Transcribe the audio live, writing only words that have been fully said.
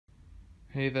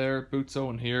Hey there, Boots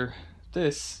Owen here.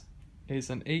 This is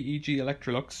an AEG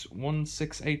Electrolux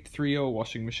 16830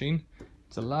 washing machine.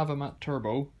 It's a lava mat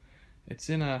turbo. It's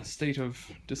in a state of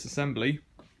disassembly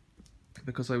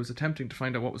because I was attempting to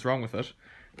find out what was wrong with it.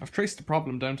 I've traced the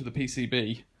problem down to the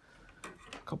PCB.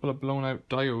 A couple of blown out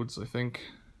diodes, I think,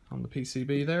 on the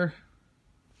PCB there.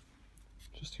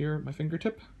 Just here at my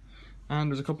fingertip.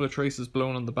 And there's a couple of traces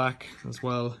blown on the back as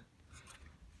well.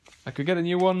 I could get a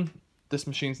new one. This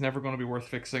machine's never going to be worth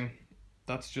fixing.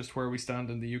 That's just where we stand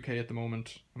in the UK at the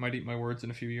moment. I might eat my words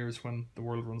in a few years when the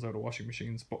world runs out of washing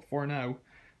machines. But for now,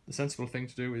 the sensible thing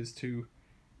to do is to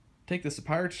take this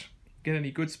apart, get any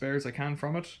good spares I can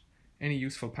from it, any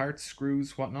useful parts,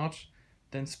 screws, whatnot,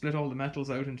 then split all the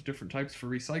metals out into different types for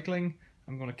recycling.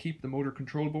 I'm going to keep the motor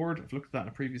control board. I've looked at that in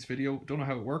a previous video. Don't know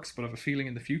how it works, but I have a feeling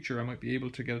in the future I might be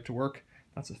able to get it to work.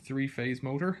 That's a 3-phase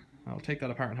motor. I'll take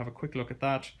that apart and have a quick look at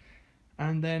that.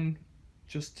 And then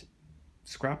just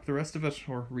scrap the rest of it,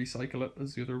 or recycle it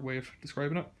is the other way of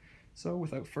describing it. So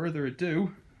without further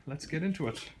ado, let's get into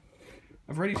it.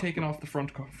 I've already taken off the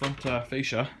front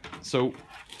fascia, so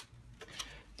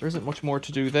there isn't much more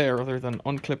to do there other than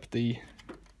unclip the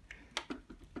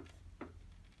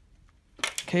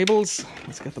cables.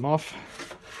 Let's get them off.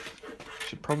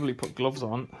 Should probably put gloves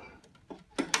on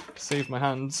to save my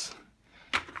hands.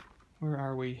 Where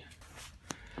are we?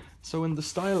 So in the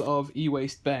style of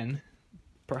e-waste Ben,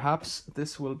 perhaps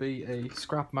this will be a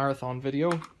scrap marathon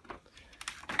video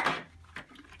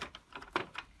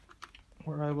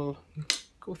where I will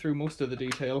go through most of the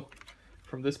detail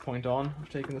from this point on of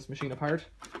taking this machine apart.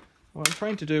 What I'm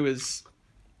trying to do is,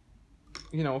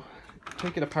 you know,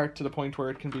 take it apart to the point where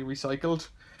it can be recycled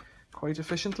quite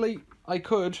efficiently. I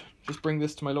could just bring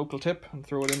this to my local tip and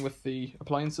throw it in with the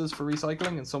appliances for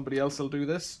recycling and somebody else will do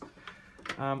this.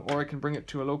 Or I can bring it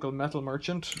to a local metal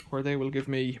merchant where they will give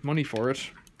me money for it,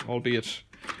 albeit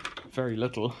very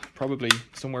little, probably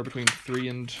somewhere between 3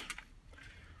 and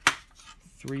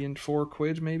 4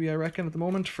 quid maybe, I reckon, at the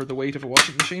moment for the weight of a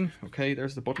washing machine. Okay,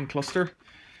 there's the button cluster.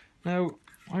 Now,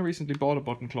 I recently bought a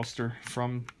button cluster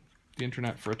from the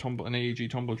internet for an AEG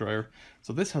tumble dryer,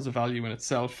 so this has a value in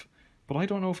itself, but I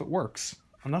don't know if it works,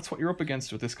 and that's what you're up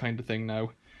against with this kind of thing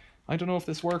now. I don't know if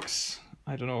this works.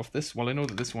 I don't know if this, well, I know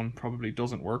that this one probably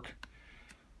doesn't work.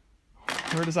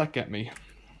 Where does that get me?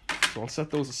 So I'll set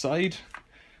those aside.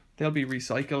 They'll be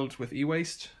recycled with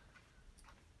e-waste.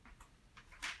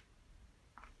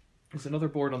 There's another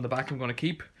board on the back I'm going to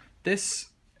keep. This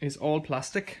is all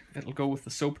plastic. It'll go with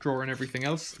the soap drawer and everything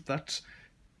else. That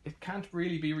it can't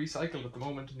really be recycled at the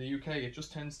moment in the UK. It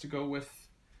just tends to go with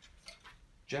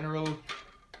general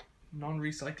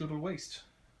non-recyclable waste.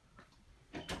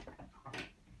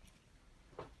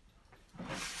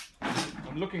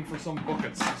 I'm looking for some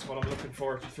buckets, that's what I'm looking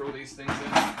for to throw these things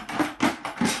in.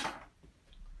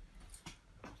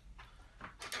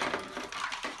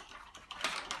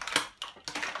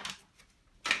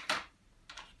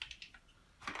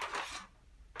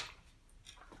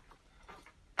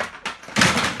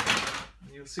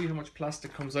 You'll see how much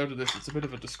plastic comes out of this. It's a bit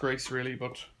of a disgrace really,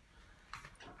 but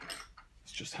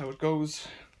it's just how it goes.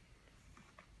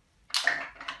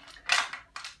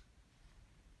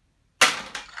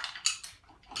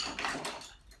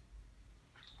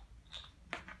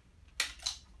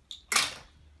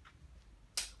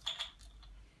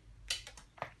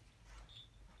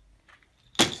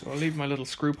 So I'll leave my little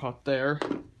screw pot there,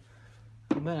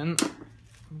 and then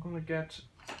I'm going to get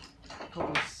a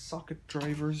couple of socket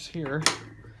drivers here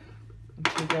and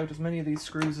take out as many of these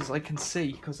screws as I can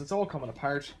see, because it's all coming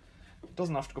apart. It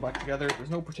doesn't have to go back together, there's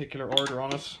no particular order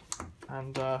on it.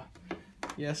 And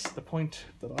yes, the point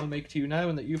that I'll make to you now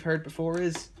and that you've heard before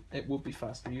is it would be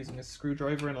faster using a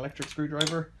screwdriver, an electric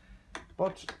screwdriver,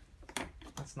 but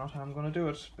that's not how I'm going to do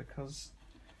it, because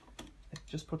it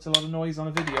just puts a lot of noise on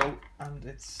a video and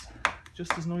it's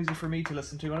just as noisy for me to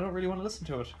listen to, and I don't really want to listen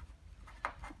to it,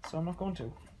 so I'm not going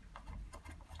to.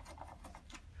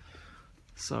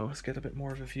 So let's get a bit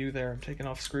more of a view there. I'm taking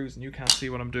off screws and you can't see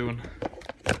what I'm doing.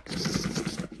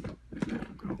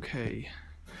 Okay,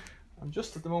 I'm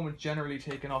just at the moment generally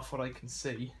taking off what I can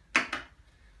see.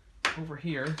 Over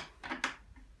here,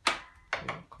 they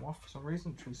won't come off for some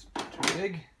reason, too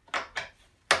big.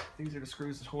 These are the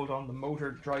screws that hold on the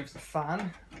motor that drives the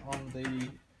fan on the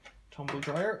tumble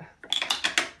dryer.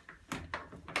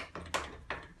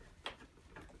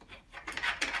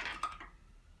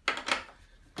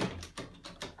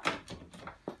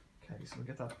 Okay, so we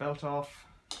get that belt off.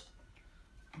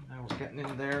 Now we're getting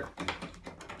in there.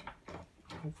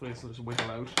 Hopefully this will just wiggle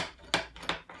out.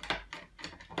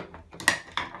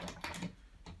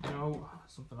 No,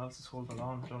 something else is holding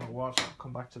on, don't know what, I'll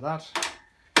come back to that.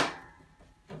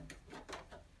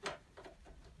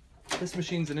 This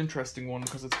machine's an interesting one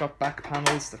because it's got back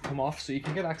panels that come off, so you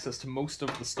can get access to most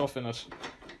of the stuff in it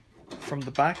from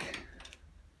the back.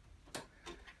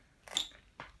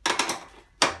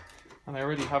 And I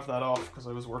already have that off because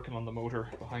I was working on the motor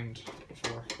behind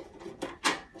before.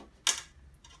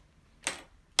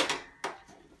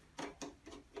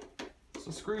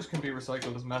 So screws can be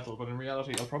recycled as metal, but in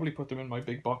reality I'll probably put them in my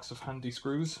big box of handy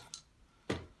screws,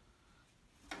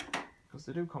 because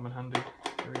they do come in handy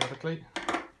periodically.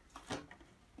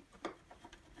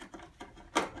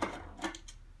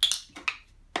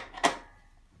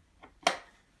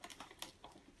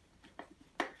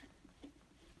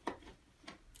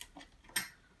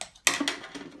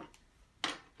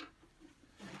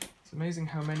 It's amazing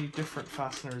how many different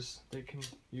fasteners they can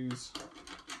use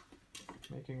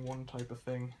making one type of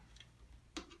thing.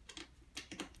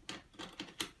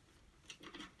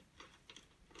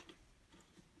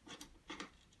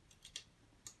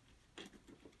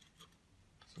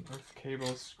 Some earth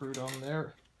cable screwed on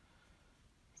there,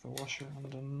 the washer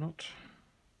and a nut.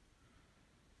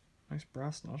 Nice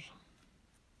brass nut.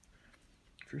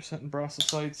 If you're setting brass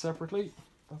aside separately,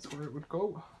 that's where it would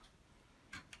go.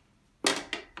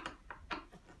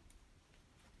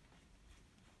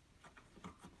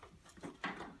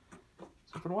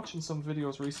 I've been watching some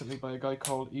videos recently by a guy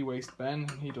called E-Waste Ben,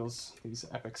 and he does these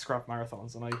epic scrap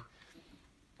marathons, and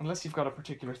unless you've got a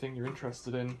particular thing you're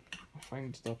interested in, I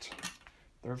find that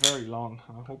they're very long,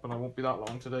 and I'm hoping I won't be that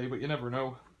long today, but you never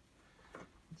know.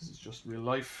 This is just real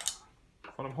life.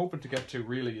 What I'm hoping to get to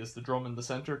really is the drum in the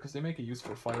centre, because they make a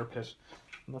useful fire pit,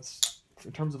 and that's,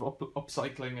 in terms of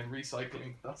upcycling and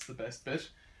recycling, that's the best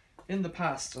bit. In the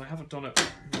past, and I haven't done it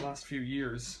in the last few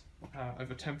years,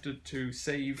 I've attempted to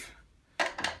save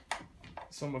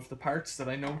some of the parts that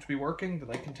I know to be working, that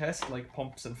I can test, like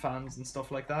pumps and fans and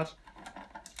stuff like that.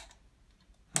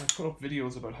 And I've put up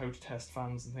videos about how to test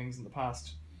fans and things in the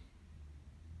past.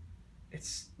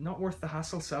 It's not worth the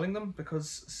hassle selling them,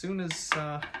 because as soon as,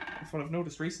 what I've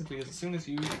noticed recently is as soon as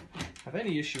you have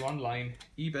any issue online,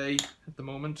 eBay at the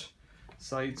moment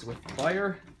sides with the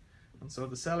buyer, and so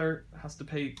the seller has to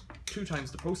pay 2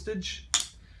 times the postage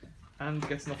and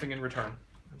gets nothing in return.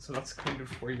 And so that's kind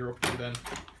of where you're up to then.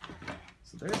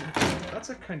 So that's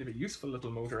a kind of a useful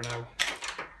little motor now.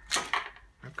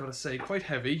 I've got to say, quite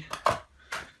heavy.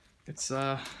 It's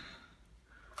a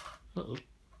little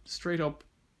straight up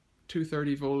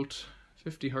 230 volt,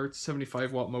 50 hertz,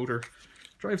 75 watt motor.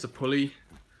 Drives a pulley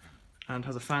and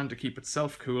has a fan to keep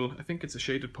itself cool. I think it's a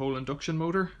shaded pole induction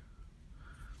motor.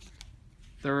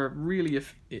 They're a really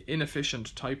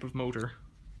inefficient type of motor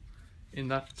in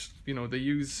that, you know, they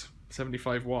use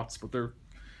 75 watts, but they're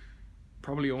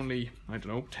probably only, I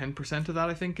don't know, 10% of that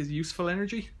I think is useful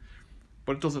energy.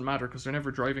 But it doesn't matter because they're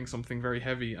never driving something very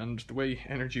heavy, and the way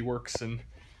energy works in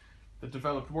the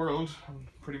developed world, and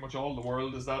pretty much all the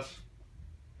world, is that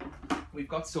we've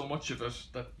got so much of it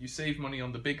that you save money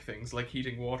on the big things like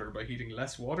heating water by heating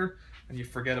less water, and you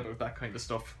forget about that kind of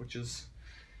stuff, which is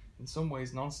in some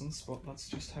ways nonsense, but that's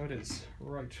just how it is.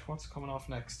 Right, what's coming off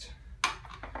next?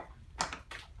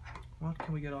 What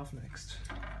can we get off next?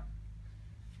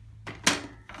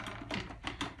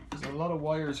 There's a lot of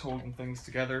wires holding things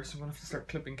together, so I'm going to have to start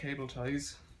clipping cable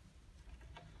ties.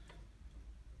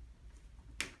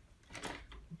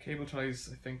 Cable ties,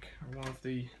 I think, are one of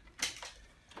the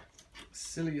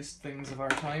silliest things of our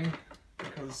time,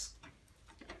 because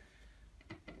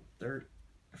they're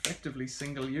effectively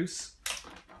single use.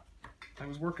 I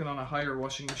was working on a hire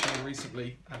washing machine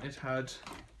recently, and it had,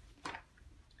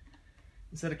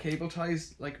 instead of cable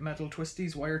ties, like metal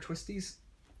twisties, wire twisties.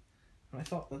 And I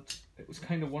thought that it was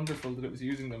kind of wonderful that it was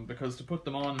using them, because to put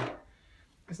them on,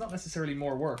 it's not necessarily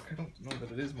more work. I don't know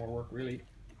that it is more work, really.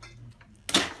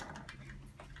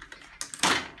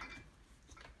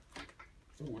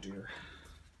 Oh dear.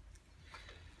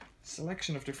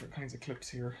 Selection of different kinds of clips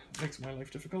here makes my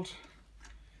life difficult.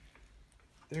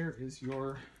 There is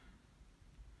your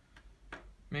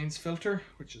mains filter,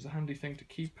 which is a handy thing to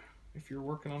keep if you're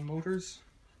working on motors.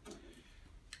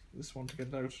 This one, to get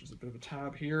it out, there's a bit of a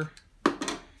tab here.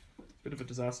 Bit of a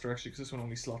disaster actually, because this one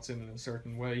only slots in a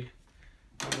certain way.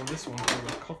 And on this one I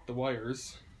will cut the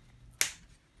wires,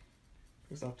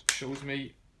 because that shows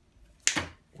me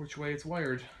which way it's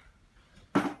wired.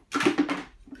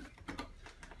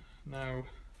 Now,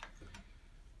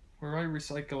 where I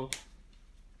recycle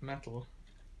metal,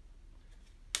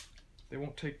 they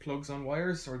won't take plugs on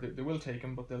wires, or they will take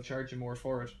them, but they'll charge you more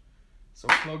for it. So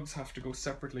plugs have to go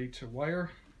separately to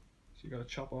wire, so you got to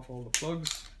chop off all the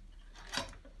plugs.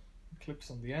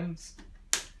 Clips on the ends,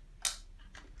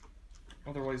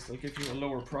 otherwise they'll give you a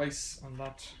lower price, and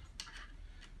that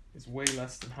is way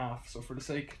less than half. So for the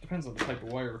sake, depends on the type of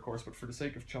wire of course, but for the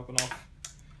sake of chopping off,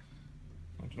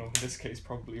 I don't know, in this case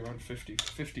probably around 50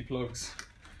 plugs,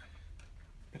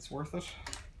 it's worth it.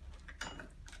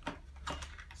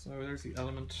 So there's the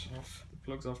element of the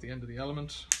plugs off the end of the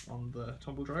element on the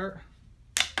tumble dryer.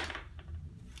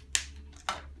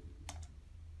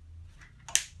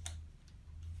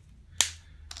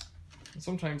 And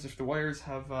sometimes if the wires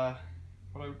have what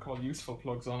I would call useful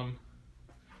plugs on them,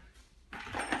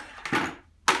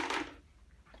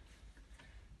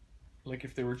 like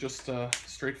if they were just a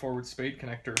straightforward spade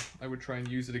connector, I would try and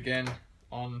use it again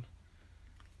on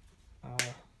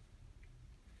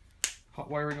hot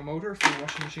wiring a motor for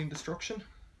washing machine destruction.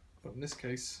 But in this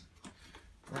case,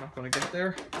 we're not going to get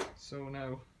there. So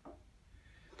now,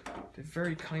 they've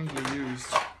very kindly used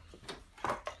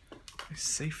a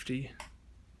safety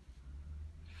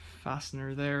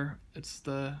fastener there. It's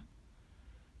the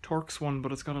Torx one,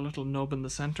 but it's got a little nub in the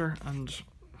center, and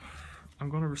I'm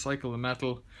going to recycle the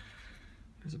metal.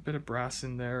 There's a bit of brass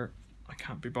in there. I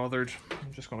can't be bothered.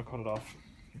 I'm just going to cut it off,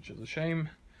 which is a shame.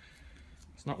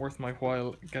 It's not worth my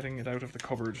while getting it out of the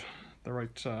cupboard, the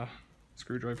right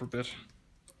screwdriver bit.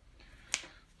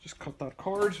 Just cut that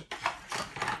cord.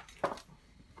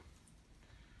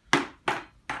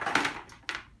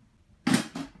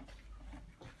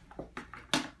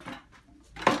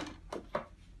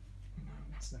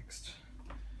 What's next?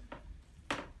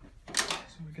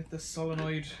 So we get this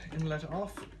solenoid inlet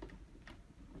off.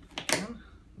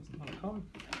 Doesn't want to come.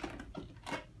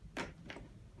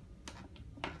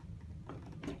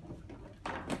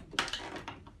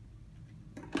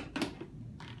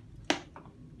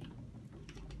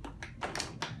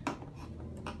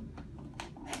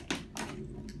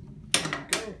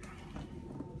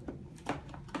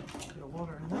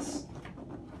 Water in this.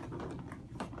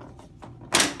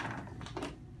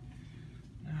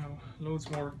 Now, loads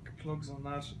more plugs on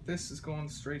that. This is going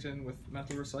straight in with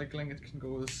metal recycling. It can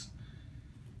go as,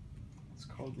 it's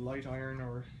called light iron,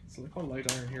 or it's called light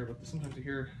iron here, but sometimes you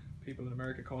hear people in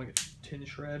America calling it tin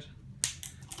shred,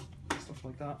 stuff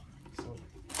like that. So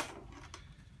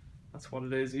that's what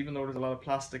it is. Even though there's a lot of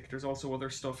plastic, there's also other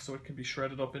stuff, so it can be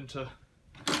shredded up into,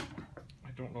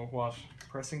 I don't know what,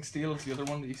 pressing steel is the other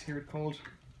one that you hear it called.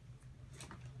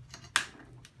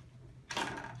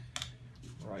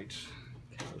 Right,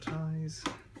 cable ties.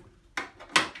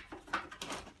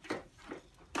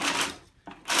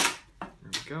 There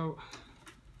we go.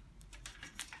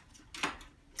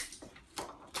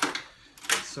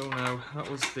 So now, that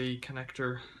was the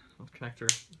connector, not connector,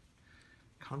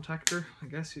 contactor, I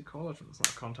guess you'd call it. It's not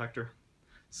a contactor.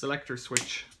 Selector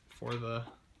switch for the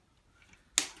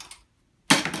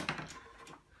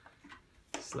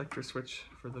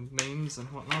mains and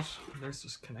whatnot. And there's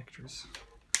just connectors,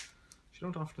 which you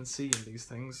don't often see in these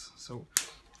things. So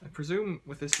I presume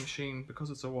with this machine, because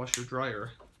it's a washer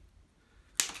dryer,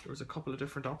 there was a couple of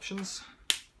different options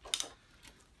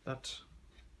that,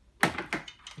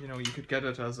 you know, you could get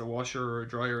it as a washer or a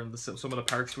dryer, and some of the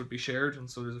parts would be shared, and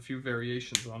so there's a few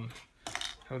variations on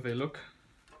how they look.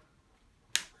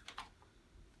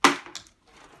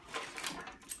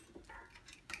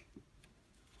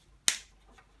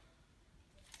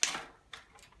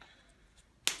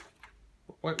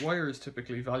 White wire is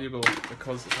typically valuable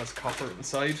because it has copper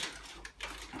inside.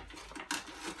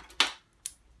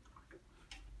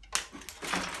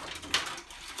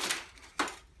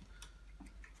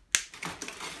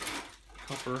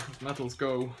 Copper, as metals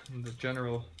go in the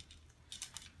general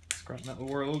scrap metal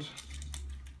world,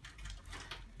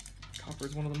 copper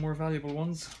is one of the more valuable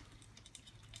ones.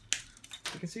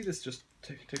 You can see this just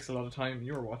takes a lot of time.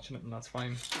 You're watching it and that's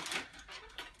fine.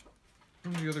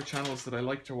 One of the other channels that I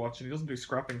like to watch, and he doesn't do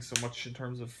scrapping so much in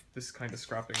terms of this kind of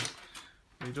scrapping,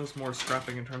 but he does more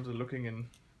scrapping in terms of looking in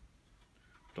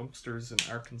dumpsters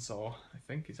in Arkansas. I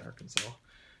think he's Arkansas.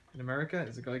 In America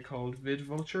is a guy called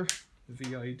Vulture,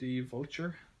 V-I-D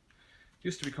Vulture. It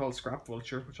used to be called Scrap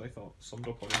Vulture, which I thought summed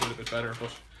up what he did a bit better,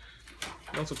 but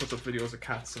he also puts up videos of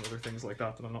cats and other things like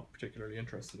that that I'm not particularly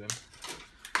interested in.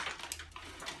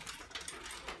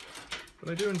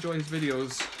 But I do enjoy his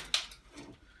videos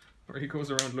where he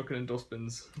goes around looking in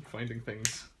dustbins and finding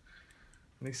things,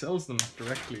 and he sells them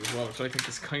directly as well, which I think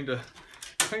is kind of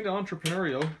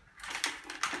entrepreneurial.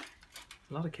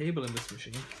 A lot of cable in this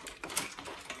machine.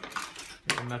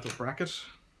 There's a metal bracket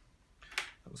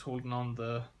that was holding on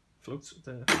the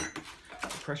the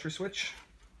pressure switch.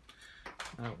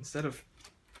 Now instead of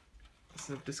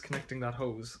disconnecting that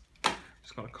hose, I'm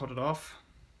just going to cut it off.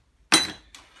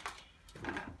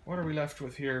 What are we left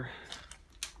with here?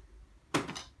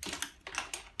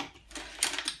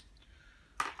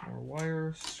 More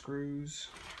wire, screws,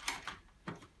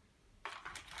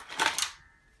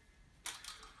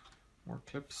 More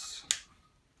clips.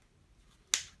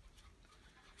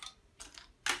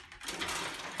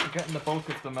 We're getting the bulk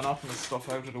of the monotonous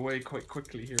stuff out of the way quite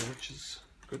quickly here, which is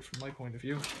good from my point of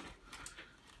view.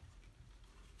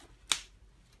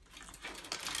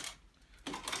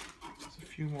 There's a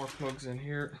few more plugs in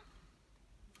here.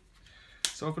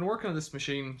 So I've been working on this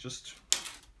machine just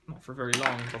not for very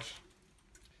long, but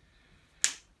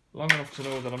long enough to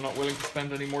know that I'm not willing to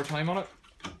spend any more time on it.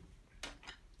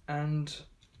 And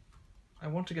I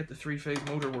want to get the 3-phase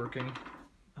motor working,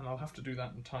 and I'll have to do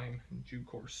that in time, in due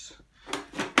course.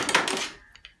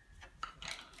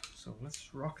 So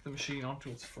let's rock the machine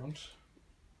onto its front.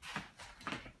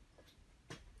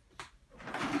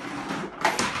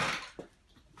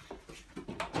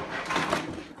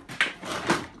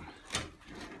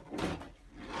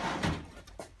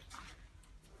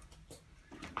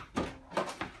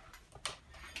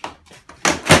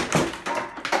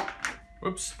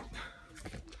 Whoops.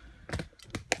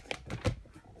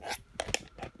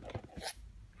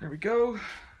 There we go.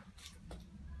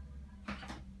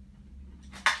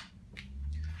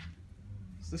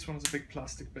 So this one is a big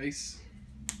plastic base.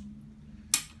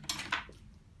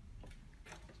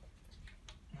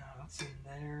 Now that's in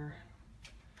there.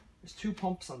 There's 2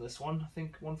 pumps on this one. I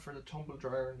think one for the tumble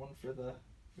dryer and one for the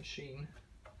machine.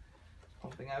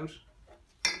 Pumping out.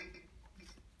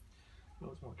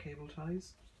 Loads more cable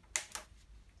ties.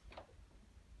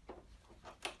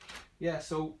 Yeah,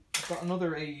 so I've got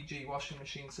another AEG washing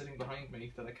machine sitting behind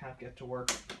me that I can't get to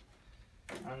work,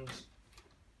 and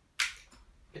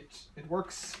it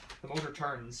works, the motor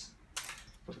turns,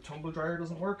 but the tumble dryer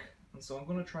doesn't work, and so I'm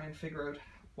going to try and figure out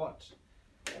what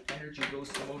energy goes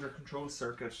to the motor control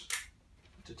circuit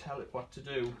to tell it what to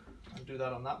do, and do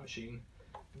that on that machine,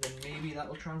 and then maybe that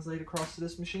will translate across to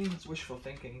this machine. It's wishful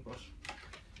thinking, but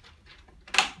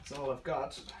that's all I've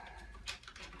got.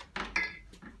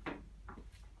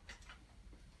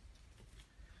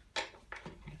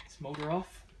 Motor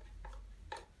off.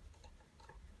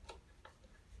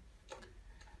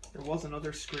 There was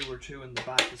another screw or 2 in the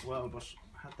back as well, but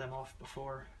I had them off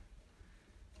before.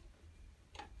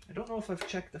 I don't know if I've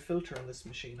checked the filter on this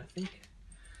machine. I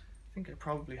think I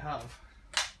probably have.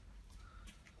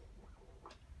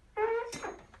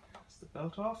 That's the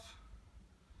belt off.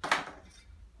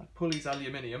 That pulley's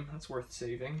aluminium, that's worth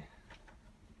saving.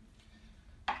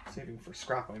 Saving for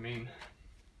scrap, I mean.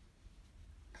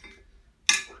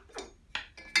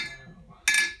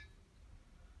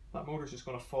 That motor's just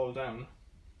going to fall down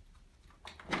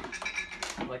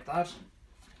like that.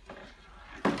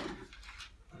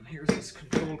 And here's this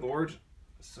control board.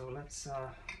 So let's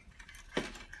try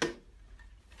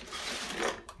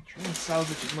and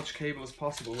salvage as much cable as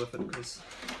possible with it, because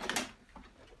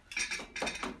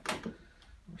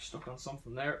we're stuck on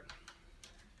something there.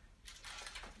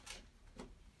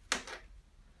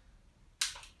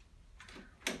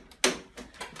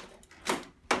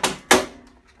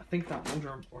 I think that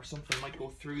motor or something might go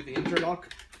through the interlock.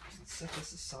 Let's set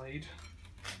this aside.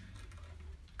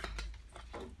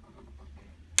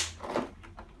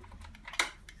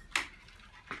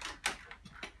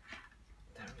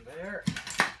 Down there.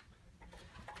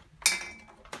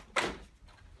 This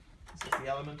is the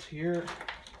element here.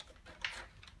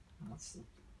 And that's the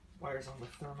wires on the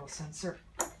thermal sensor.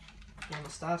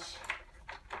 Thermostat.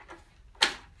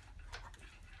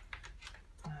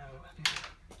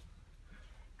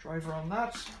 Driver on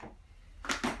that.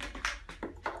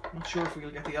 Not sure if we'll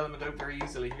get the element out very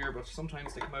easily here, but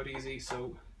sometimes they come out easy,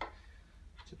 so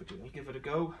typically I'll give it a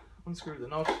go. Unscrew the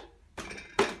nut,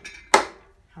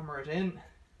 hammer it in.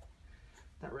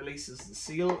 That releases the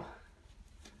seal.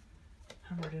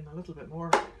 Hammer it in a little bit more.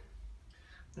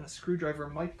 Then a screwdriver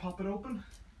might pop it open.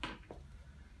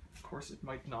 Of course it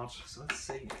might not, so let's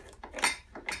see.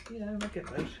 Yeah, I might get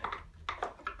it out.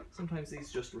 Sometimes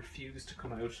these just refuse to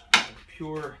come out.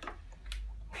 Pure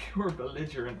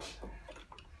belligerent.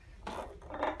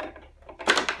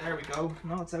 There we go.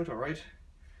 No, it's out all right.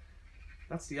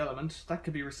 That's the element. That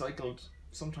could be recycled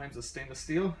sometimes as stainless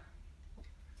steel.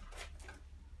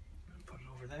 Put it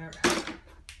over there.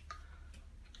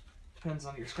 Depends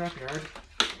on your scrapyard.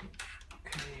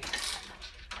 Okay.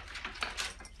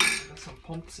 Got some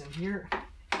pumps in here.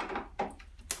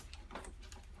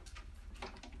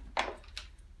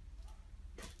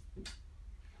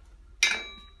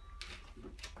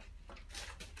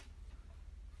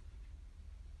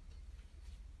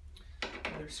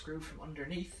 Screw from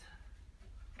underneath.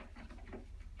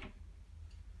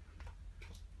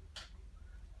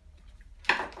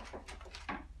 And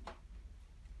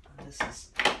this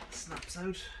snaps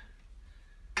out.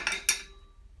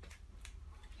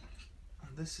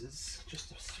 And this is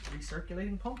just a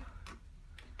recirculating pump.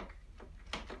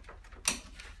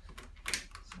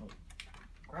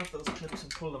 grab those clips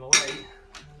and pull them away,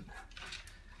 and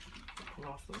pull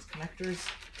off those connectors,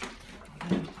 and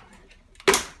then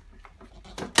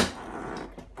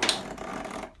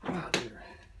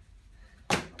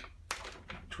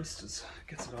twist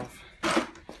gets it off.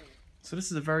 So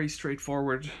this is a very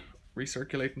straightforward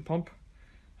recirculating pump,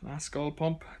 an Ascol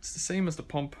pump. It's the same as the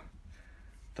pump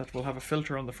that will have a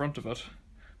filter on the front of it.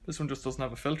 This one just doesn't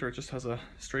have a filter, it just has a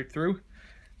straight through.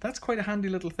 That's quite a handy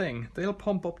little thing. They'll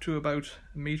pump up to about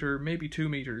a meter, maybe 2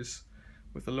 meters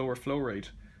with a lower flow rate.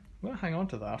 I'm going to hang on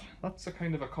to that. That's a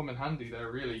kind of a come in handy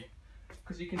there really,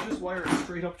 because you can just wire it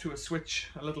straight up to a switch,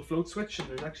 a little float switch, and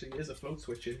there actually is a float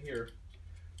switch in here.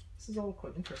 This is all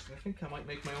quite interesting. I think I might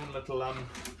make my own little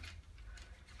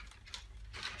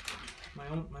my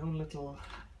own little,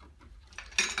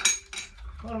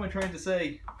 what am I trying to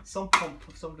say? Sump pump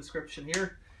of some description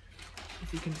here.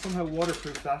 If you can somehow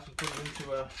waterproof that and put it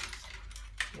into a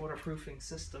waterproofing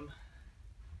system,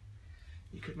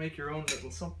 you could make your own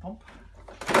little sump pump.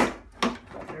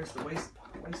 There's the waste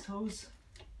hose.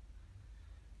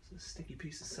 It's a sticky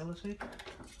piece of sellotape.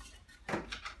 I'm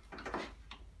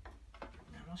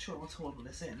not sure what's holding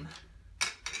this in.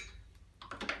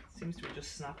 It seems to be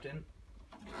just snapped in.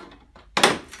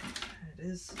 There it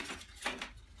is.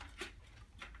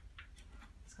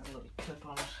 It's got a little clip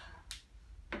on it.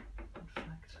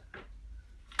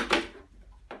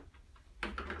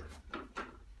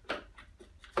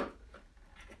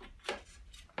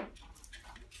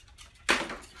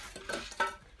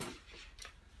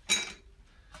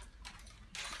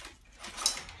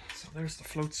 There's the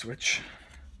float switch.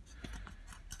 It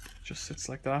just sits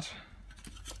like that,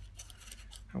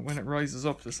 and when it rises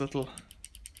up, this little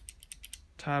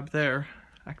tab there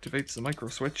activates the micro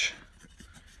switch.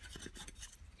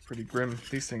 It's pretty grim.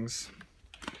 These things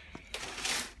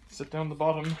sit down the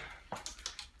bottom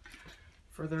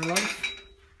for their life,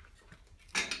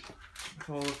 with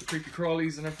all of the creepy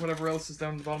crawlies and whatever else is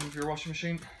down the bottom of your washing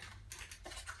machine.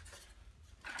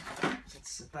 So let's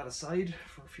set that aside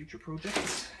for future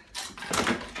projects.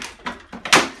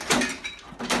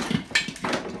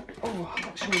 Oh, I'm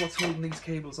not sure what's holding these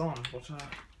cables on, but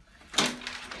it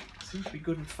seems to be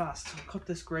good and fast. I'll cut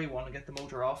this grey one and get the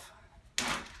motor off.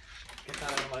 Get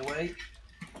that out of my way.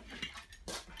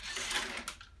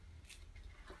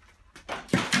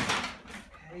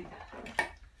 Okay.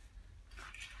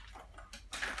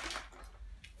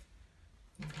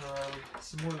 And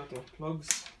some more little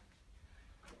plugs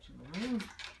to remove.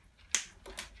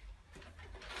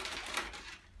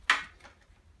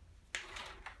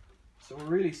 So we're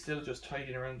really still just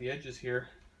tidying around the edges here.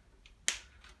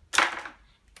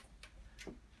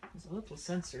 There's a little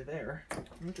sensor there, a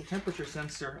little temperature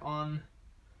sensor on,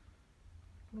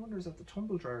 I wonder, is that the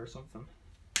tumble dryer or something?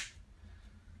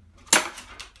 I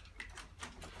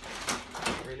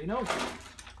don't really know.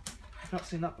 I've not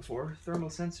seen that before. Thermal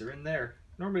sensor in there.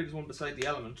 Normally there's one beside the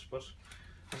element, but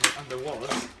and there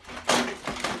was.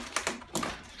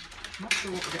 I'm not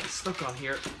sure what we're getting stuck on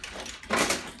here.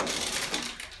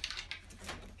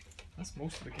 That's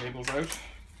most of the cables out.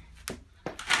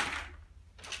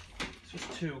 It's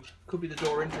just two. Could be the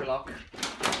door interlock.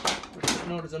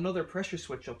 No, there's another pressure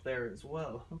switch up there as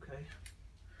well. Okay.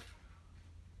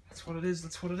 That's what it is,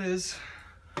 that's what it is.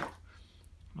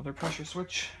 Another pressure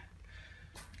switch.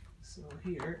 So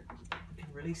here, we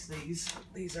can release these.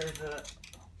 These are the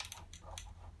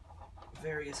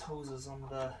various hoses on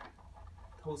the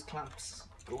hose clamps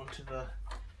going to the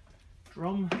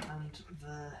drum and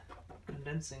the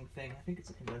condensing thing. I think it's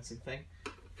a condensing thing.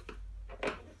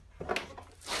 And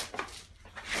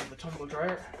the tumble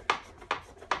dryer.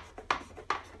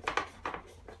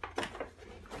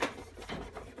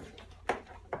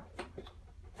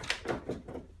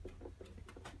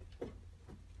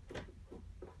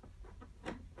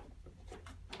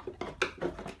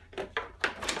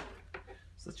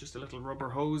 So that's just a little rubber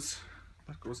hose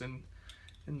that goes in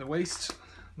the waste.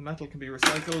 The metal can be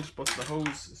recycled, but the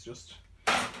hose is just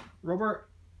rubber.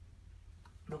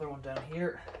 Another one down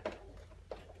here.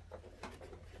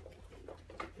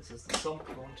 This is the sump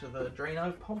going to the drain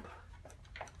out pump.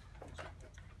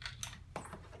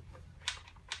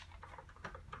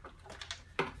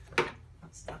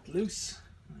 That's that loose.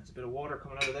 There's a bit of water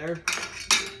coming out of there,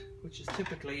 which is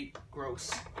typically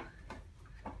gross.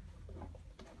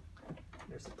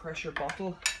 There's a pressure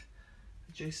bottle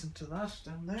adjacent to that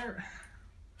down there.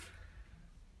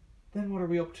 Then what are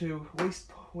we up to?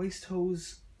 Waste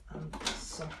hose and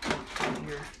sump pump down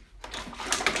here.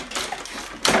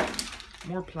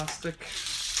 More plastic.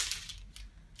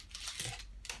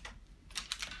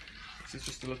 This is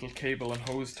just a little cable and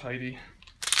hose tidy.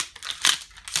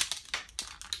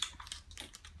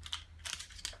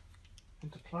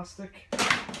 Into plastic,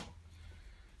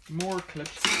 more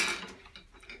clips,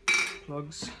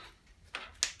 plugs.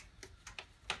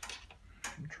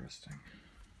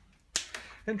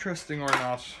 Interesting or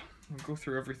not, we'll go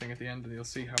through everything at the end and you'll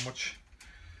see how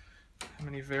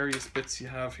many various bits you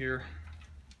have here.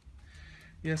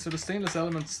 Yeah, so the stainless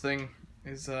elements thing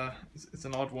is it's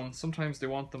an odd one. Sometimes they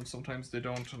want them, sometimes they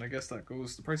don't, and I guess that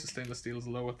goes, the price of stainless steel is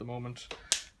low at the moment,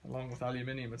 along with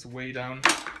aluminium. It's way down.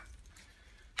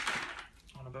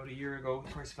 On about a year ago,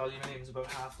 the price of aluminium is about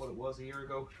half what it was a year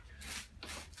ago.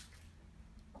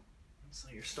 So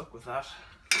you're stuck with that.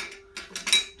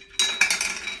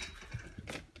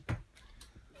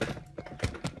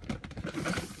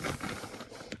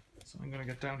 So I'm going to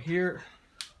get down here.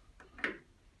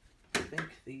 I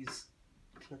think these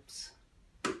clips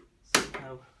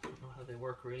somehow, I don't know how they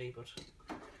work really, but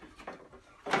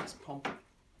this pump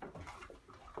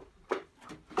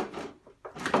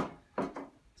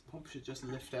should just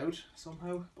lift out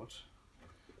somehow, but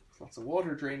there's lots of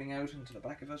water draining out into the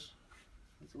back of it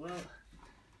as well.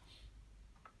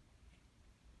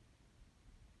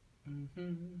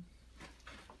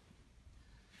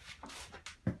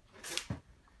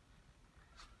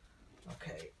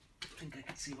 Okay, I think I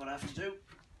can see what I have to do.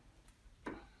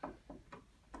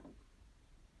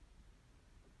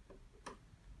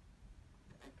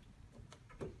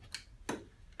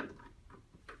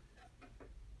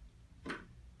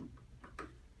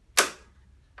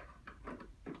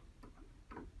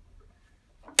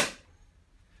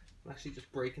 I'm actually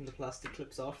just breaking the plastic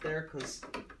clips off there because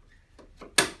I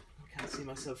can't see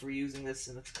myself reusing this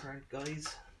in its current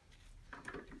guise.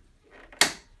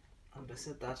 And I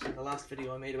said that in the last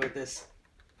video I made about this.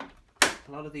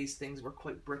 A lot of these things were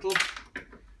quite brittle,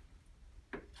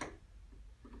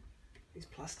 these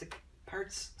plastic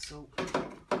parts, so it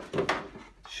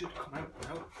should come out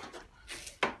now.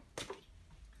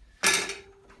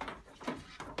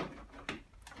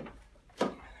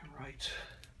 Right.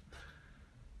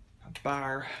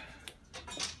 Bar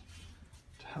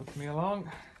to help me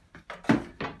along.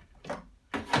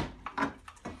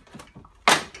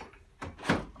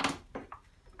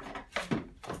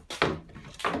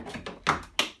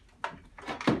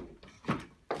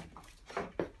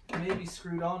 Maybe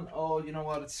screwed on. Oh, you know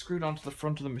what? It's screwed onto the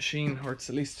front of the machine, or it's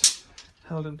at least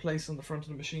held in place on the front of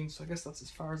the machine. So I guess that's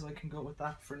as far as I can go with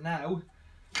that for now.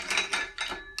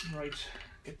 Right,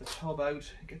 get the tub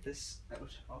out, get this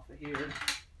out off of here.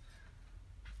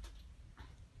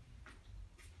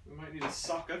 We might need a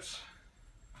socket.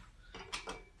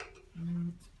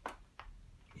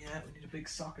 Yeah, we need a big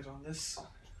socket on this.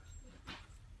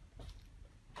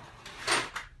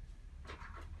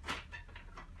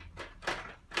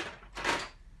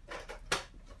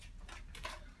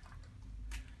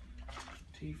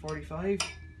 T45,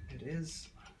 it is.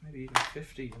 Maybe even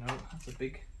 50, you know, that's a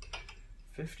big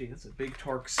 50, that's a big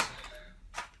Torx.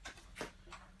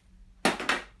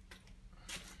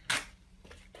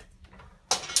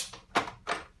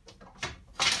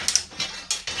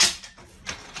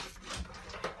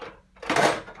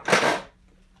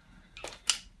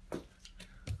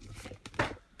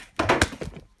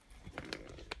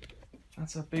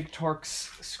 That's a big Torx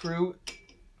screw.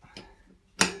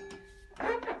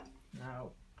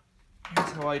 Now,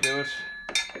 here's how I do it.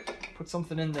 Put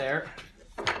something in there.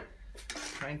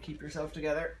 Try and keep yourself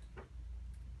together.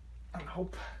 And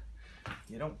hope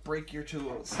you don't break your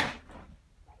tools.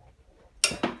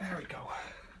 There we go.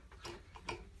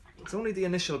 It's only the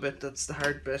initial bit that's the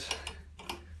hard bit.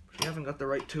 If you haven't got the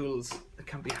right tools, it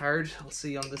can be hard. I'll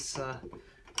see on this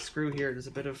screw here, there's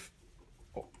a bit of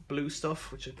blue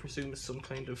stuff, which I presume is some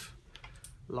kind of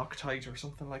Loctite or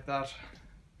something like that.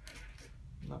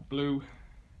 And that blue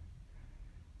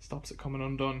stops it coming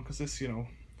undone, because this, you know,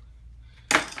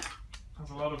 has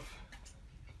a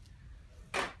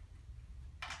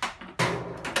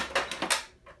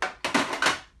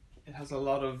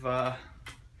lot of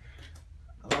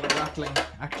rattling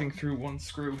acting through one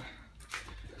screw.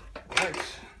 Right,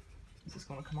 is this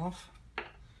going to come off? I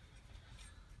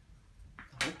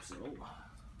hope so.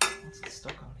 What's it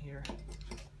stuck on here?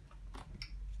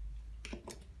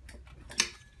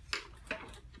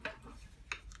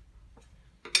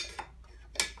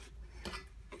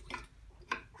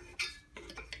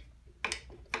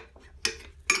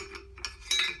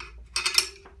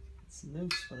 It's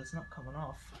loose, but it's not coming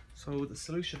off. So the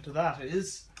solution to that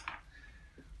is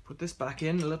put this back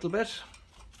in a little bit.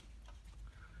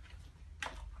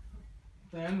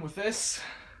 Then with this,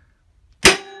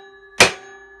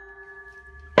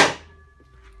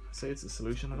 say it's a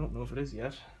solution, I don't know if it is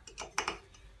yet.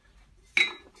 No,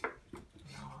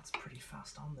 it's pretty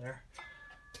fast on there.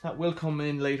 That will come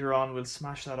in later on, we'll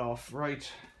smash that off.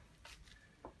 Right.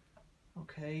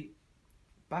 Okay,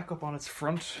 back up on its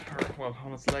front, or well,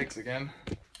 on its legs again.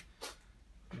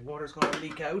 The water's going to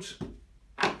leak out.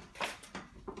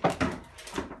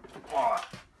 Oh,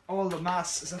 all the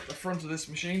mass is at the front of this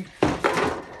machine.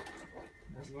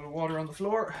 There's a lot of water on the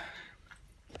floor.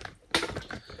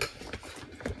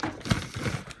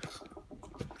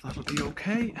 That'll be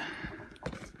okay.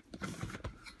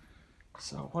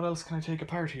 So what else can I take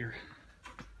apart here?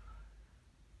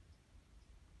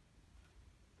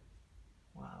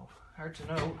 Wow, hard to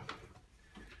know.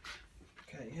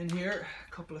 Okay, in here,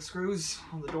 a couple of screws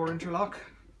on the door interlock.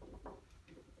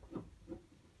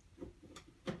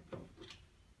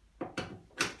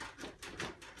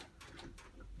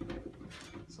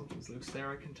 Something's loose there,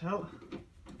 I can tell.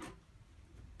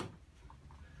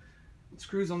 The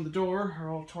screws on the door are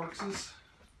all Torxes.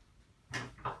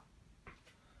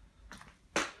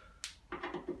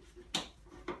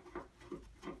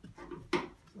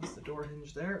 That's the door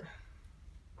hinge there.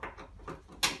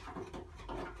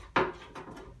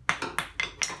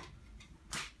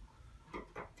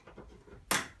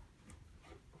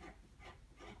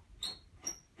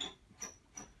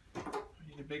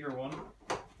 Bigger one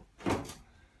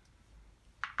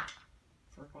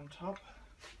for up on top.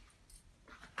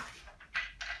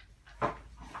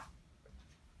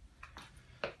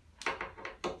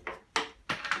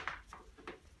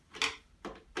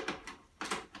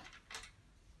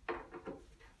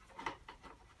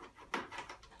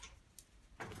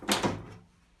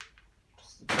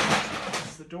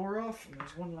 Just the door off, and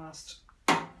there's one last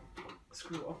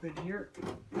screw up in here.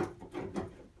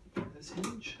 This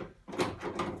hinge.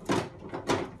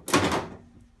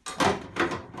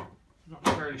 Not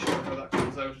entirely sure how that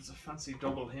comes out. It's a fancy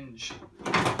double hinge.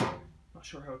 Not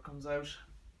sure how it comes out.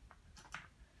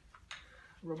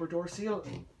 Rubber door seal.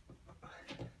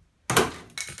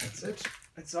 That's it.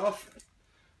 It's off.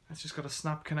 It's just got a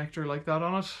snap connector like that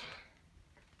on it.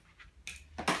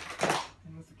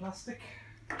 In with the plastic.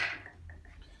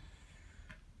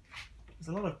 There's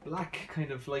a lot of black,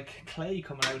 kind of like clay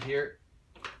coming out here.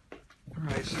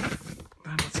 Right,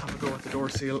 then let's have a go at the door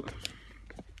seal.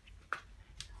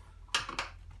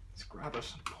 Let's grab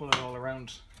it and pull it all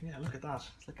around. Yeah, look at that.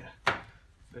 It's like a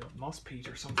bit of moss peat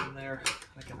or something there.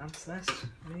 Like an ant's nest,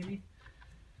 maybe.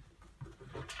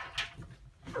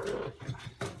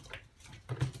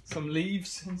 Some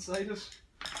leaves inside it.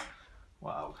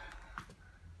 Wow.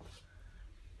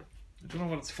 I don't know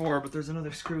what it's for, but there's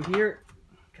another screw here.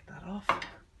 Get that off.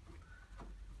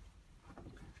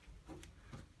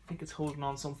 I think it's holding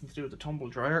on something to do with the tumble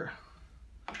dryer.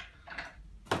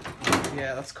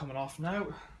 Yeah, that's coming off now.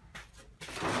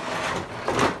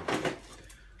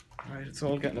 Right, it's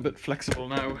all getting a bit flexible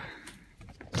now.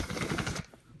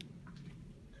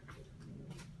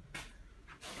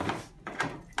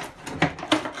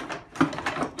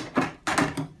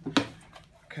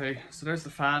 Okay, so there's the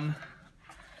fan.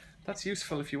 That's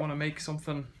useful if you want to make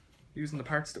something using the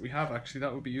parts that we have. Actually,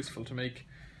 that would be useful to make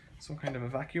some kind of a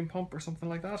vacuum pump or something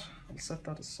like that. I'll set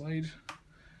that aside.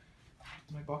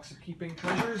 My box of keeping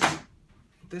treasures.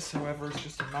 This, however, is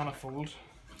just a manifold.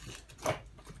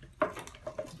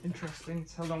 Interesting,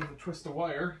 it's held on with a twist of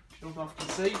wire. You don't often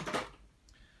see.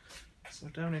 So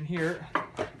down in here,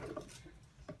 a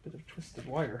bit of twisted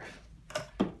wire.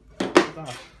 Look at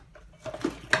that.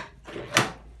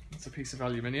 It's a piece of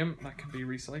aluminium that can be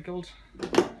recycled.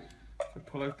 If I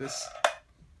pull out this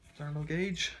thermal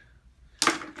gauge,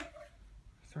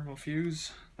 thermal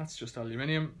fuse, that's just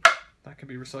aluminium. That can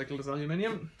be recycled as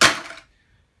aluminium.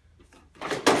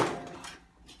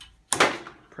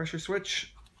 Pressure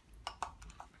switch,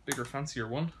 bigger, fancier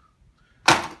one.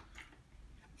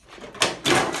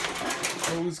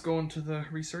 Hose going to the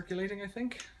recirculating, I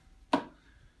think.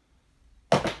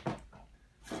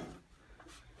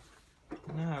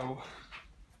 Now,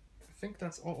 I think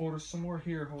that's all. Oh, there's some more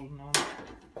here holding on.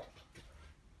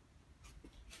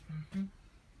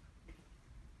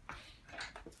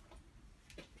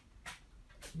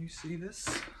 Can you see this?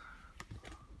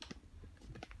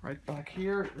 Right back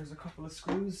here, there's a couple of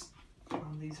screws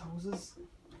on these hoses.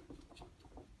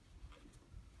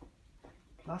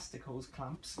 Plastic hose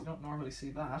clamps, you don't normally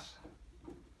see that.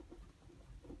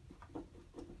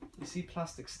 You see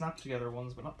plastic snap together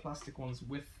ones, but not plastic ones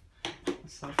with a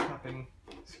self-tapping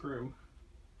screw.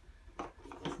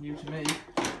 It's new to me.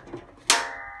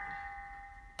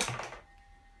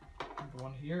 Another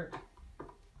one here.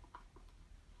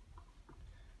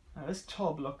 Now this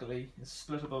tub, luckily, is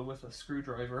splittable with a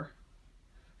screwdriver.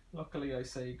 Luckily, I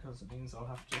say, because it means I'll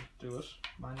have to do it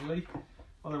manually.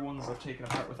 Other ones I've taken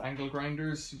apart with angle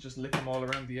grinders. You just lick them all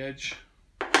around the edge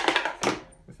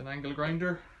with an angle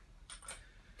grinder.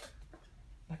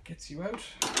 That gets you out.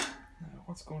 Now,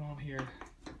 what's going on here?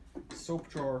 Soap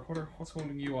drawer, what's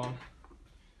holding you on?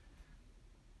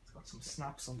 It's got some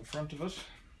snaps on the front of it.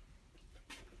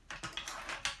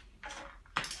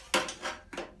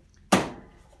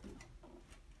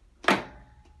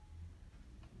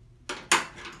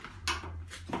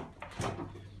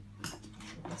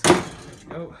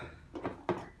 Go.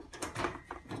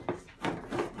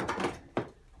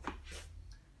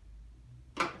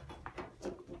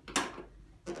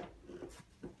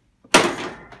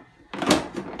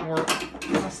 More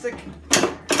plastic.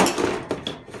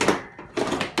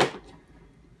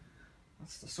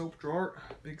 That's the soap drawer.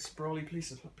 Big sprawly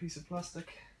piece of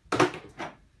plastic.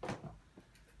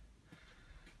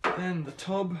 Then the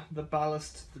tub, the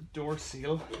ballast, the door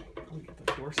seal. We get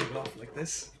the door seal off like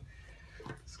this.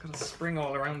 It's got a spring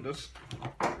all around it.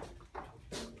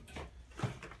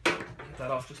 Get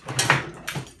that off just by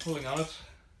pulling on it.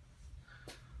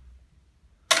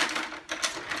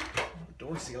 The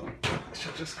door seal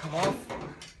should just come off.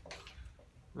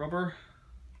 Rubber.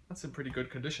 That's in pretty good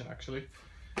condition actually,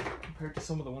 compared to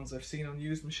some of the ones I've seen on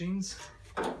used machines.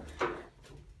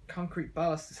 Concrete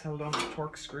ballast is held on with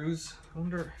torque screws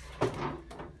under.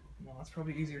 No, that's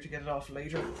probably easier to get it off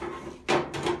later.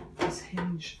 This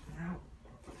hinge now.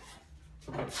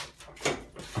 No,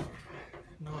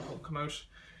 it won't come out.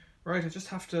 Right, I just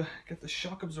have to get the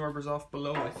shock absorbers off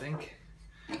below, I think.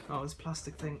 Oh, this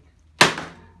plastic thing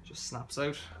just snaps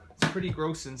out. It's pretty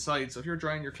gross inside, so if you're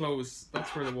drying your clothes,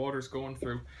 that's where the water's going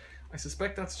through. I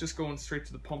suspect that's just going straight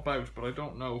to the pump out, but I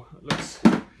don't know. It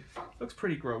looks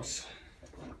pretty gross.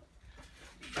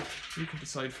 You can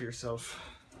decide for yourself.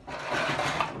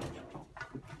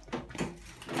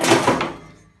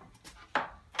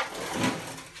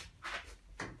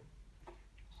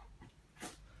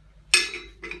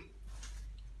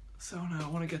 So now I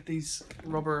want to get these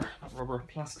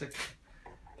plastic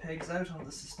pegs out on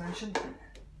the suspension.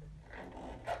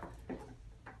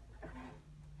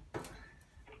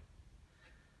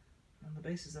 On the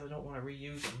basis that I don't want to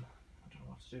reuse them. I don't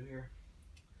know what to do here.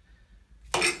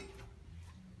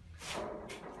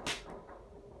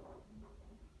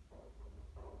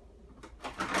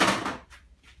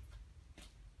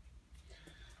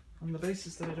 On the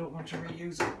basis that I don't want to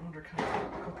reuse it, I wonder can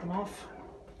I cut them off?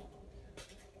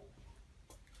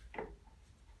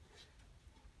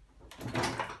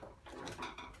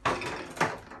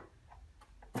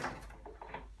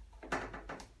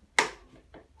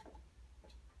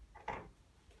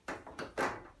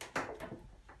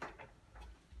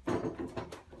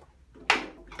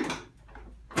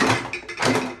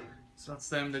 So that's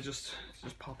them, they just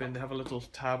pop in, they have a little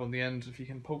tab on the end. If you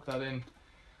can poke that in,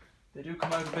 they do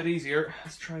come out a bit easier.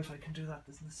 Let's try if I can do that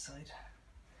this side.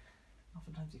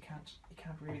 Oftentimes you can't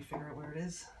really figure out where it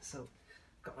is. So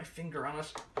I've got my finger on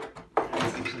it.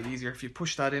 It's actually easier if you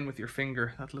push that in with your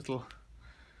finger, that little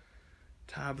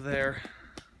tab there.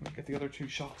 We'll get the other two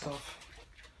shocks off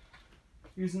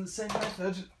using the same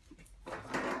method.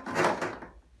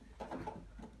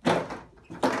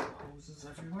 Hoses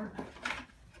everywhere.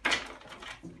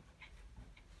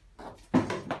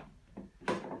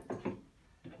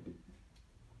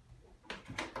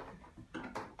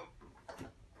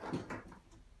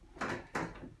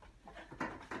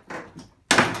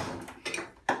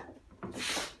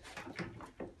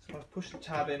 Push the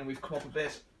tab in and we've come up a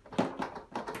bit. There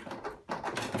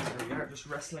we are, just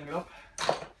wrestling it up.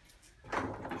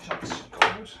 Shocks should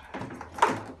come out.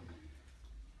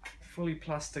 Fully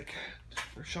plastic.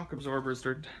 They're shock absorbers,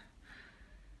 they're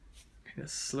kind of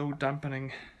slow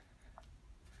dampening.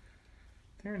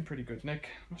 They're in pretty good nick.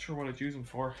 I'm not sure what I'd use them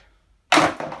for,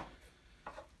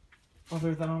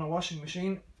 other than on a washing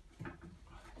machine.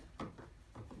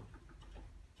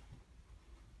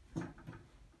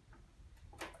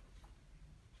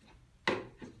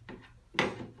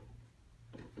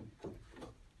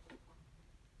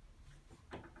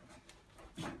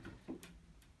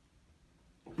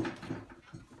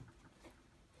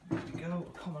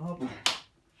 Coming up.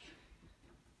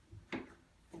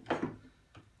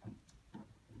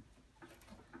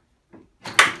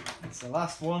 That's the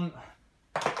last one.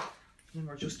 Then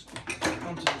we're just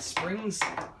onto the springs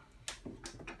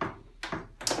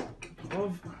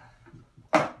above.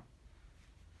 So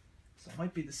it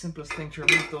might be the simplest thing to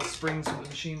remove those springs when the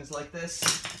machine is like this.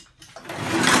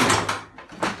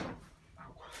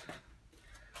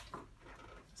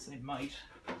 Say might.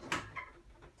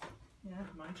 Yeah,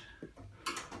 it might.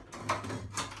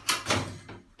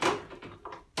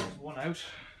 There's one out,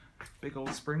 big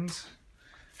old springs.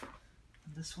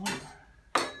 And this one.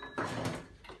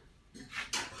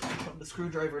 Putting the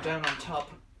screwdriver down on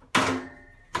top.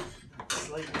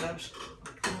 slide it out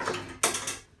like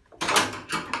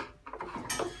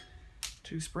that.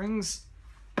 2 springs.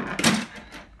 Now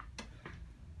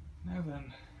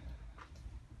then,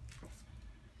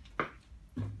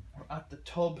 we're at the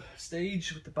tub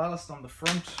stage with the ballast on the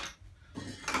front.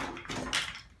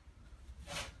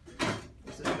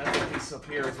 There's a metal piece up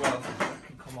here as well that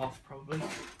can come off probably.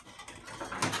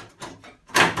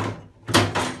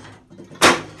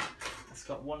 It's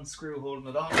got 1 screw holding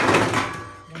it on,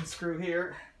 1 screw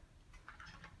here.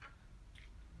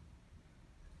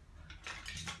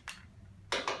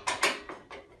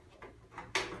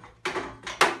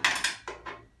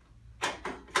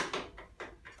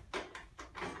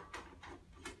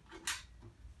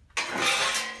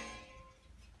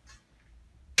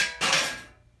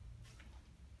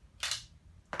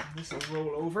 This will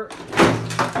roll over.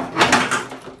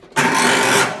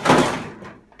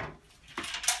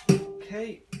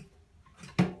 Okay.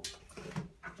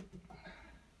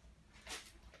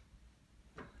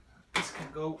 This can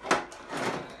go.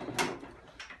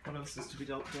 What else is to be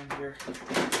done here?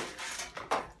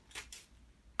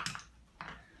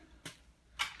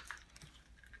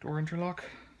 Door interlock.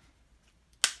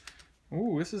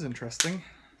 Oh, this is interesting.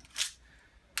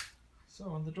 So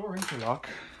on the door interlock,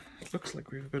 it looks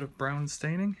like we have a bit of brown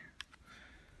staining.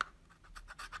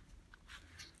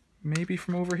 Maybe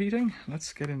from overheating.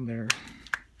 Let's get in there.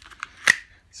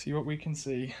 See what we can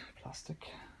see. Plastic.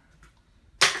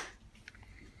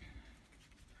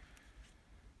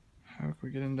 How can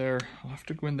we get in there? I'll have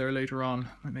to go in there later on.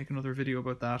 Might make another video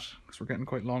about that because we're getting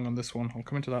quite long on this one. I'll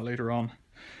come into that later on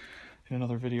in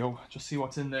another video. Just see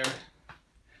what's in there.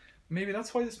 Maybe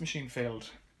that's why this machine failed.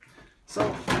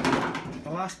 So, the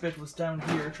last bit was down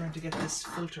here trying to get this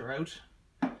filter out.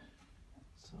 So,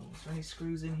 is there any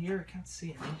screws in here? I can't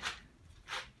see any.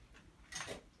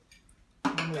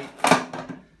 Oh, wait.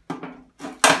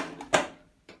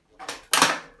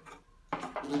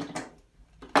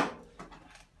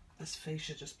 This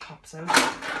fascia just pops out.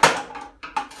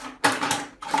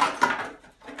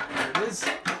 There it is.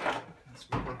 This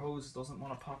rubber hose doesn't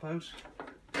want to pop out.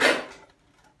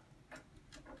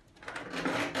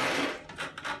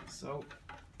 So,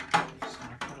 I'm just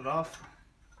going to cut it off.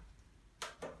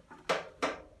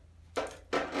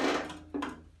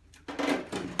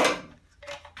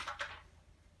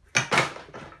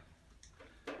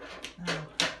 Now,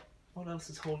 what else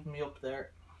is holding me up there?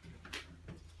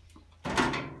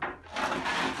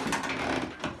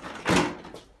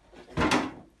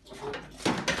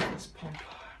 This pump.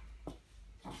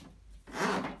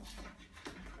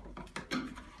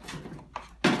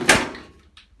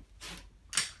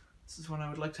 This is when I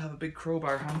would like to have a big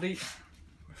crowbar handy.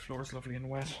 My floor is lovely and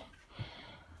wet.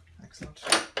 Excellent.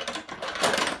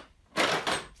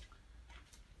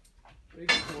 Big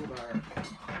crowbar.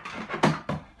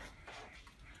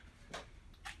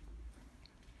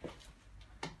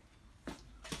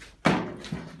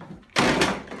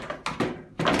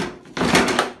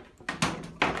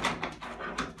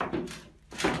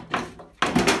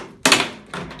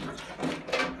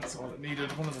 That's all it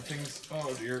needed. One of the things.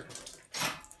 Oh dear.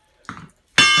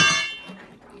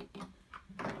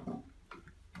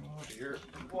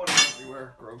 Water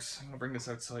everywhere. Gross. I'm going to bring this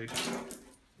outside.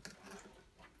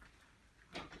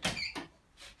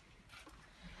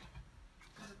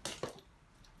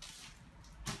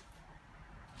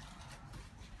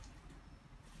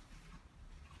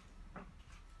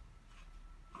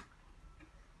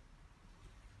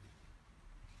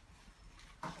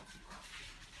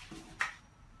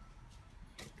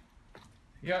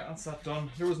 Yeah, that's that done.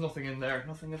 There was nothing in there.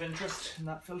 Nothing of interest in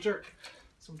that filter.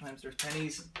 Sometimes there's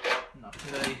pennies. Not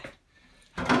today.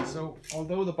 So,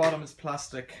 although the bottom is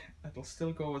plastic, it'll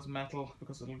still go as metal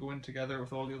because it'll go in together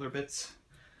with all the other bits.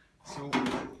 So,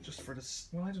 just for this,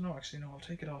 well, I don't know, actually, no, I'll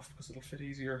take it off because it'll fit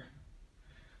easier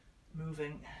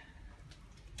moving.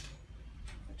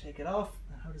 I take it off,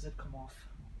 and how does it come off?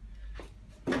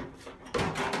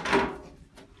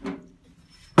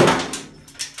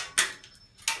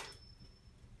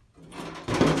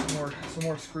 Some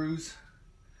more screws.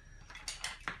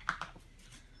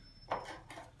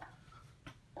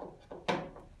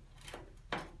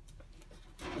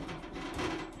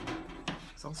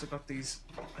 It's also got these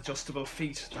adjustable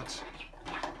feet that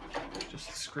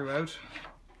just screw out.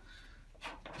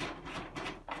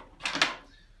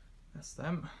 That's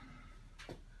them.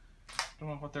 Don't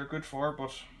know what they're good for,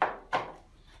 but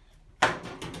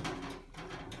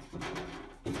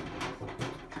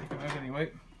take them out anyway.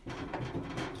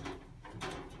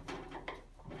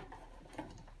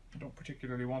 I don't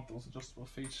particularly want those adjustable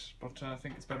feet, but I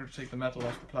think it's better to take the metal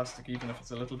off the plastic, even if it's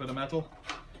a little bit of metal.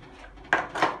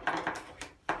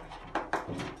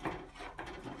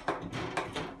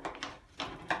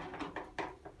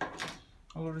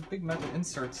 Oh, there's big metal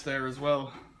inserts there as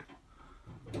well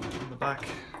on the back.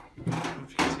 I don't know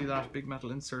if you can see that, big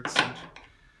metal inserts. And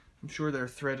I'm sure they're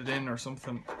threaded in or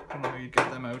something. I don't know how you'd get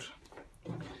them out.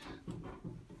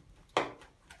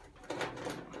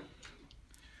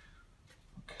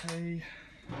 Okay.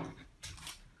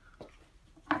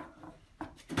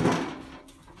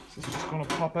 This is just going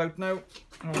to pop out now.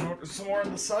 Oh no, there's some more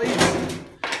on the side.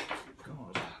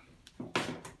 God.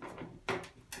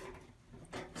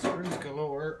 Screws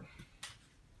galore.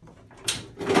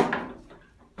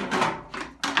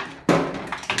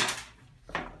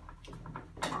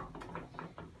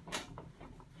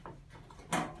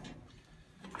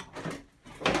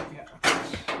 Yeah,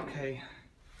 okay.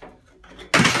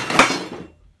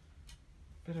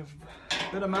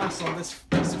 Bit of mass on this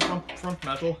piece of front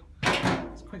metal.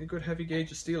 It's quite a good heavy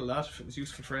gauge of steel, that, if it was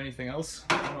useful for anything else.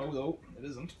 I don't know though, it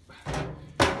isn't.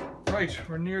 Right,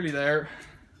 we're nearly there.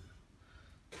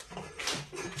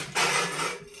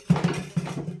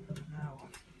 Now,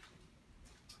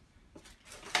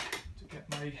 to get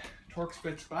my Torx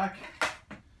bits back.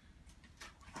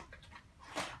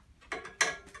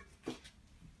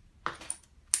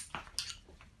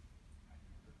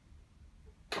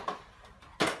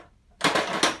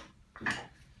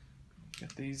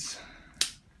 Get these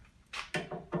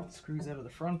screws out of the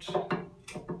front.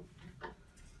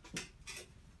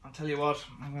 I'll tell you what,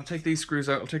 I'm going to take these screws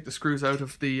out. I'll take the screws out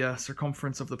of the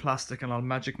circumference of the plastic and I'll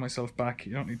magic myself back.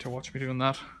 You don't need to watch me doing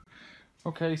that.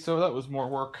 Okay, so that was more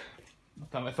work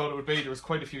than I thought it would be. There was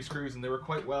quite a few screws and they were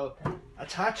quite well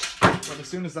attached, but as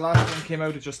soon as the last one came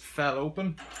out it just fell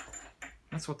open.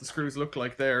 That's what the screws look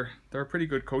like there. They're pretty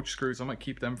good coach screws. I might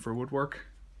keep them for woodwork.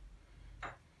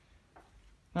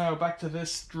 Now back to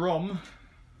this drum.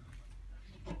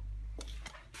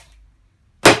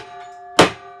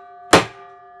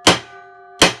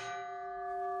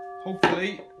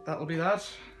 Hopefully that'll be that.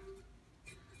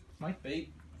 Might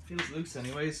be. Feels loose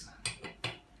anyways.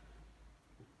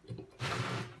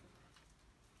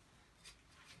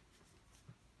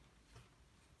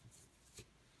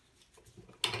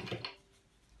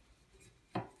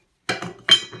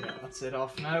 Yeah, that's it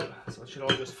off now, so it should all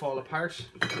just fall apart.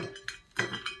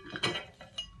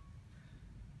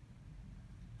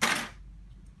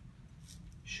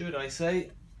 Should I say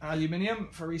aluminium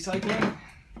for recycling?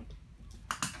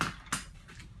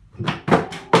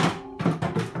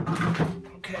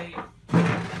 Okay.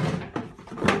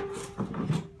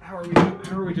 How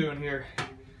are we doing here?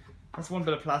 That's one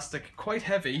bit of plastic, quite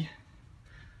heavy,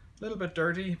 a little bit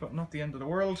dirty, but not the end of the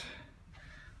world.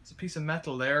 There's a piece of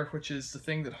metal there, which is the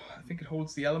thing that I think it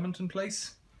holds the element in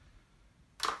place.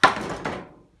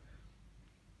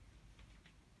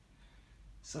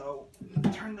 So,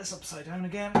 turn this upside down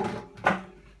again. Yeah,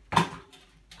 it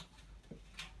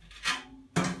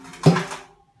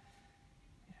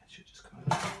should just come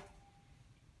out.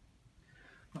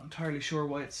 Not entirely sure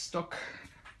why it's stuck.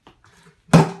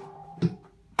 Yeah,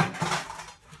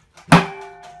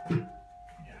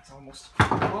 it's almost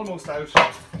out.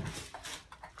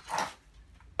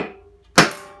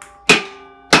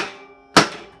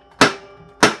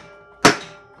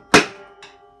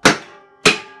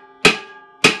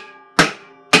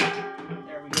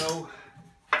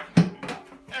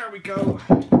 There we go.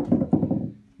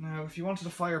 Now, if you wanted a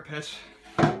fire pit,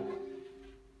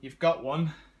 you've got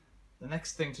one. The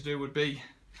next thing to do would be,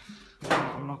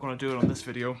 I'm not going to do it on this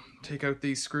video, take out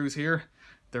these screws here.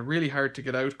 They're really hard to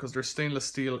get out because they're stainless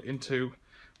steel into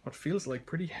what feels like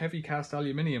pretty heavy cast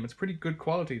aluminium. It's pretty good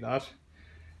quality, that.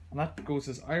 And that goes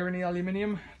as irony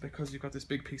aluminium because you've got this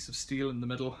big piece of steel in the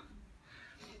middle.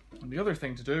 And the other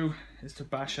thing to do is to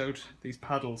bash out these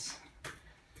paddles.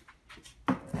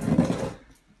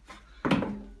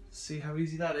 See how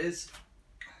easy that is.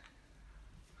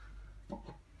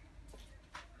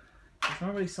 There's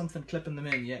not really something clipping them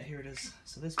in yet. Here it is.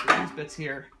 So these bits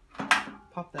here,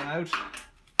 pop them out.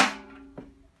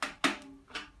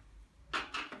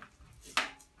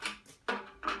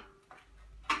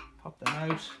 Pop them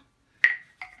out.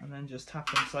 And then just tap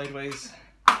them sideways.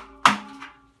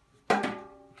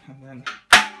 And then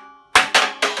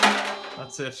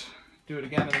that's it. Do it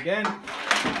again and again.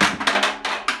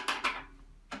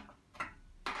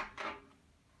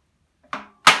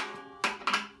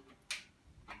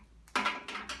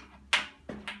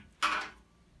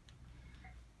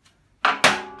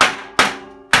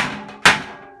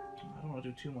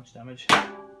 Do too much damage.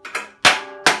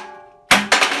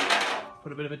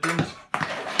 Put a bit of a dent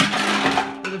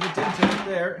in it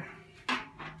there.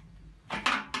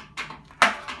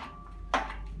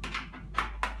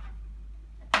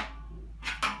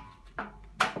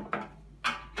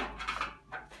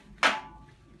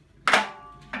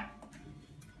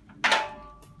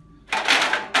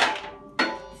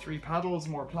 3 paddles,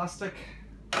 more plastic.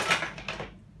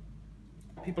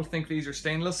 People think these are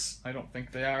stainless. I don't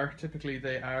think they are. Typically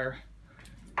they are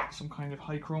some kind of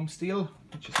high chrome steel,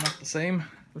 which is not the same.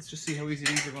 Let's just see how easy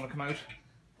these are going to come out.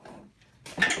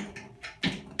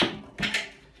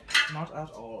 Not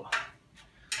at all.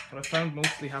 What I found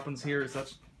mostly happens here is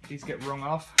that these get wrung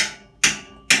off.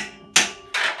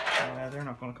 They're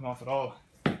not going to come off at all.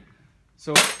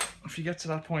 So if you get to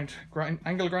that point,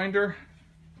 angle grinder,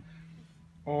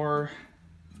 or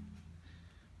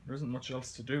there isn't much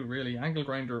else to do really, angle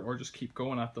grinder, or just keep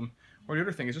going at them. Or the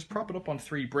other thing is just prop it up on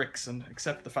 3 bricks and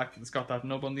accept the fact that it's got that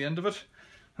nub on the end of it.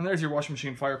 And there's your washing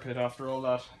machine fire pit after all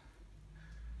that.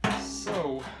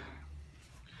 So,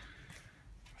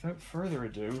 without further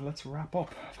ado, let's wrap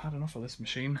up. I've had enough of this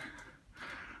machine.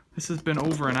 This has been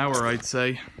over an hour, I'd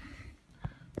say.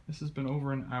 This has been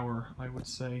over an hour, I would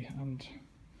say, and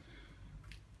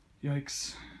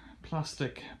yikes.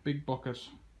 Plastic, big bucket,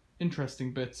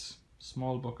 interesting bits,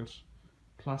 small bucket,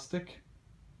 plastic,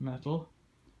 metal,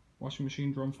 washing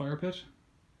machine drum fire pit,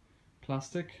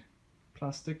 plastic,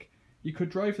 plastic. You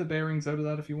could drive the bearings out of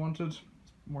that if you wanted. It's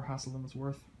more hassle than it's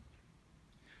worth.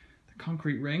 The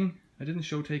concrete ring, I didn't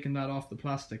show taking that off the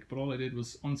plastic, but all I did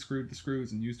was unscrewed the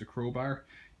screws and used a crowbar.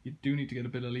 You do need to get a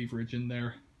bit of leverage in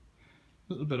there.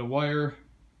 A little bit of wire,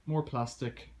 more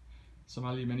plastic, some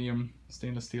aluminium,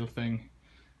 stainless steel thing,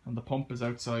 and the pump is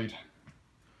outside.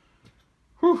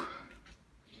 Whew!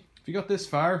 If you got this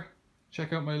far,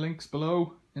 check out my links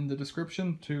below in the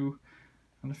description to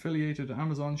an affiliated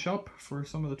Amazon shop for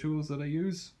some of the tools that I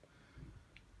use.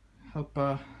 Help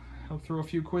throw a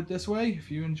few quid this way if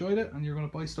you enjoyed it and you're going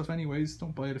to buy stuff anyways.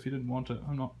 Don't buy it if you didn't want it.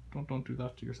 Don't do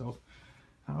that to yourself.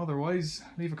 And otherwise,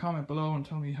 leave a comment below and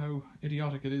tell me how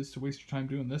idiotic it is to waste your time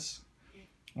doing this,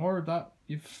 or that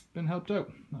you've been helped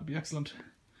out. That'd be excellent.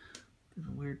 There's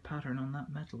a weird pattern on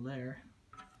that metal there.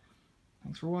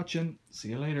 Thanks for watching. See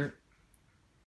you later.